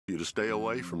to stay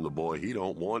away from the boy. He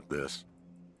don't want this.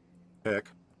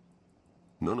 Heck,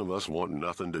 none of us want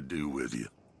nothing to do with you.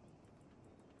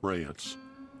 Rance.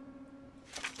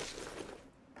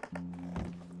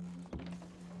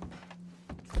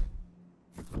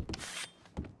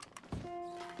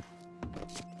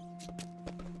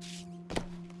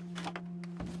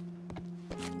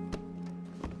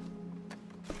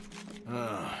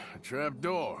 A trap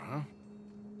door, huh?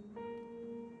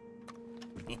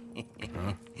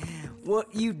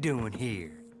 What you doing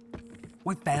here?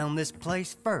 We found this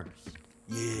place first.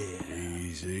 Yeah.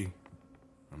 Easy.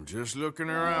 I'm just looking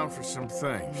around for some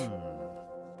things.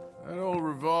 That old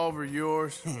revolver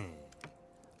yours?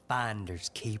 Finders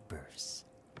keepers.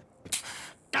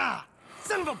 Ah!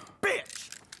 Son of a bitch!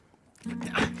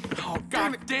 Oh,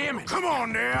 God damn it! Come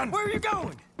on, Dan! Where are you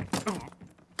going?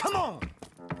 Come on!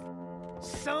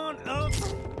 Son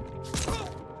of...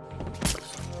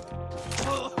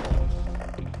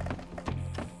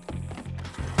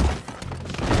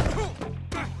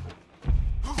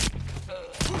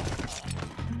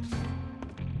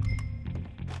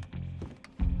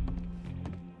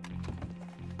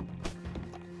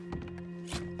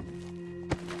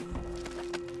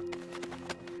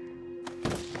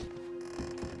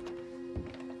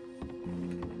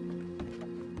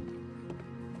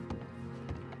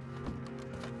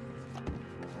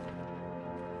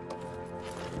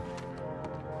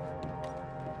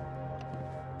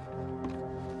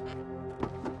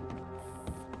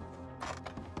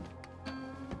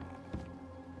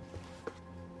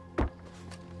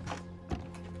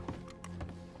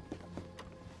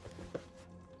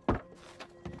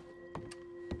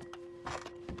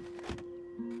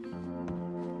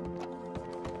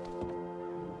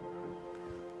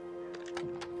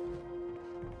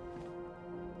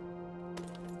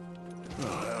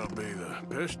 Oh, that'll be the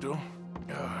pistol.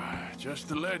 Just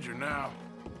the ledger now.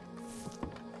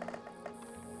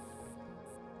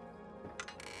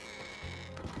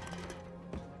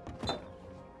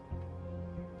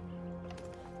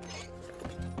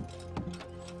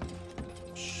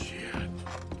 Shit.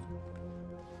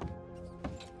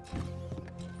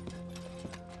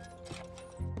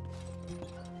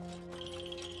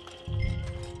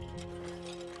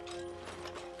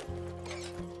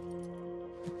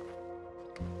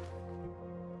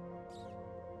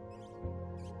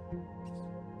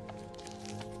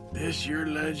 This your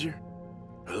ledger?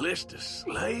 A list of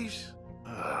slaves?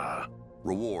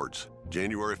 Rewards.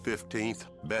 January 15th,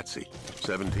 Betsy.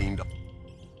 $17.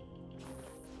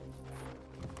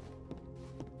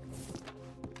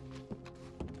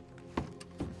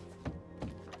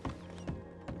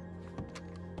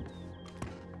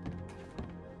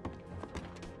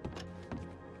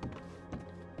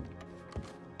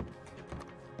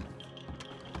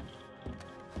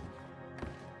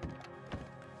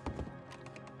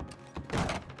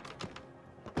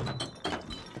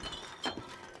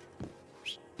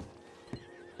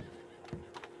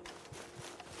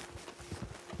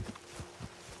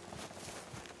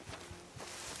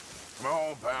 Come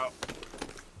on, pal.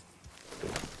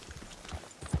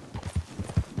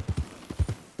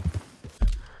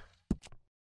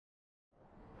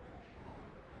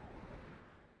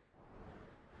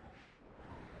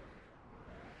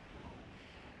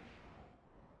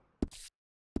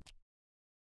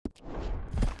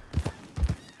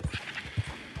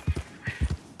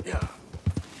 Yeah.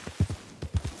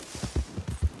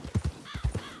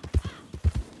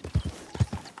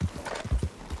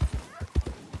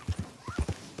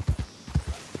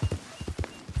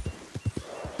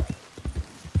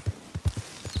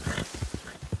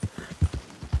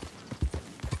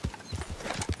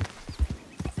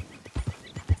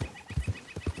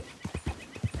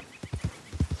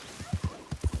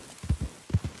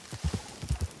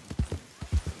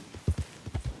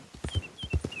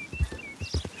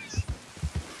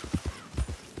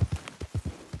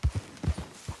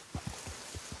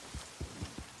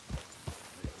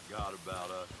 Forgot about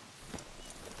us.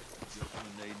 Just when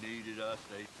they needed us,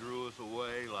 they threw us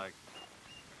away like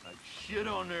shit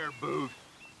on their boots.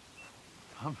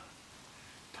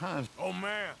 Times. Oh,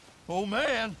 man. Oh,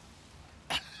 man!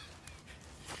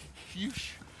 You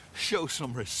show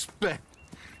some respect.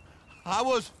 I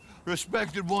was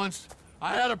respected once.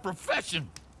 I had a profession.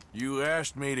 You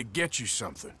asked me to get you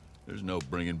something. There's no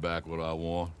bringing back what I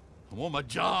want. I want my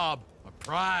job, my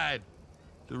pride,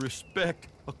 the respect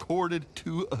accorded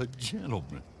to a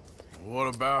gentleman.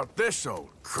 What about this old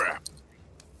crap?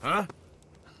 Huh?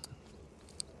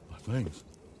 My things.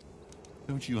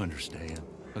 Don't you understand?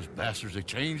 Those bastards, they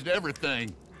changed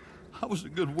everything. I was a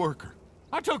good worker.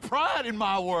 I took pride in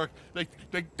my work. They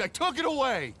took it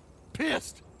away.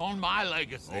 Pissed on my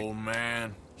legacy. Old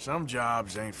man, some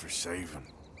jobs ain't for saving.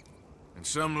 And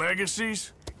some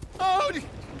legacies, Oh,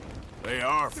 they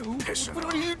are for pissing what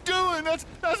on. are you doing?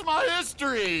 That's my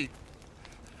history.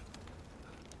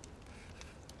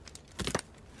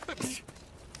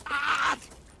 Ah!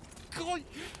 God.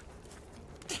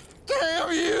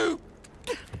 Damn you!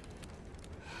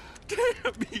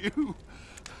 Damn you!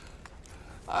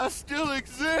 I still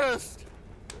exist!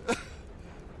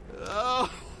 Oh.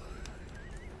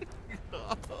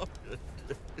 God.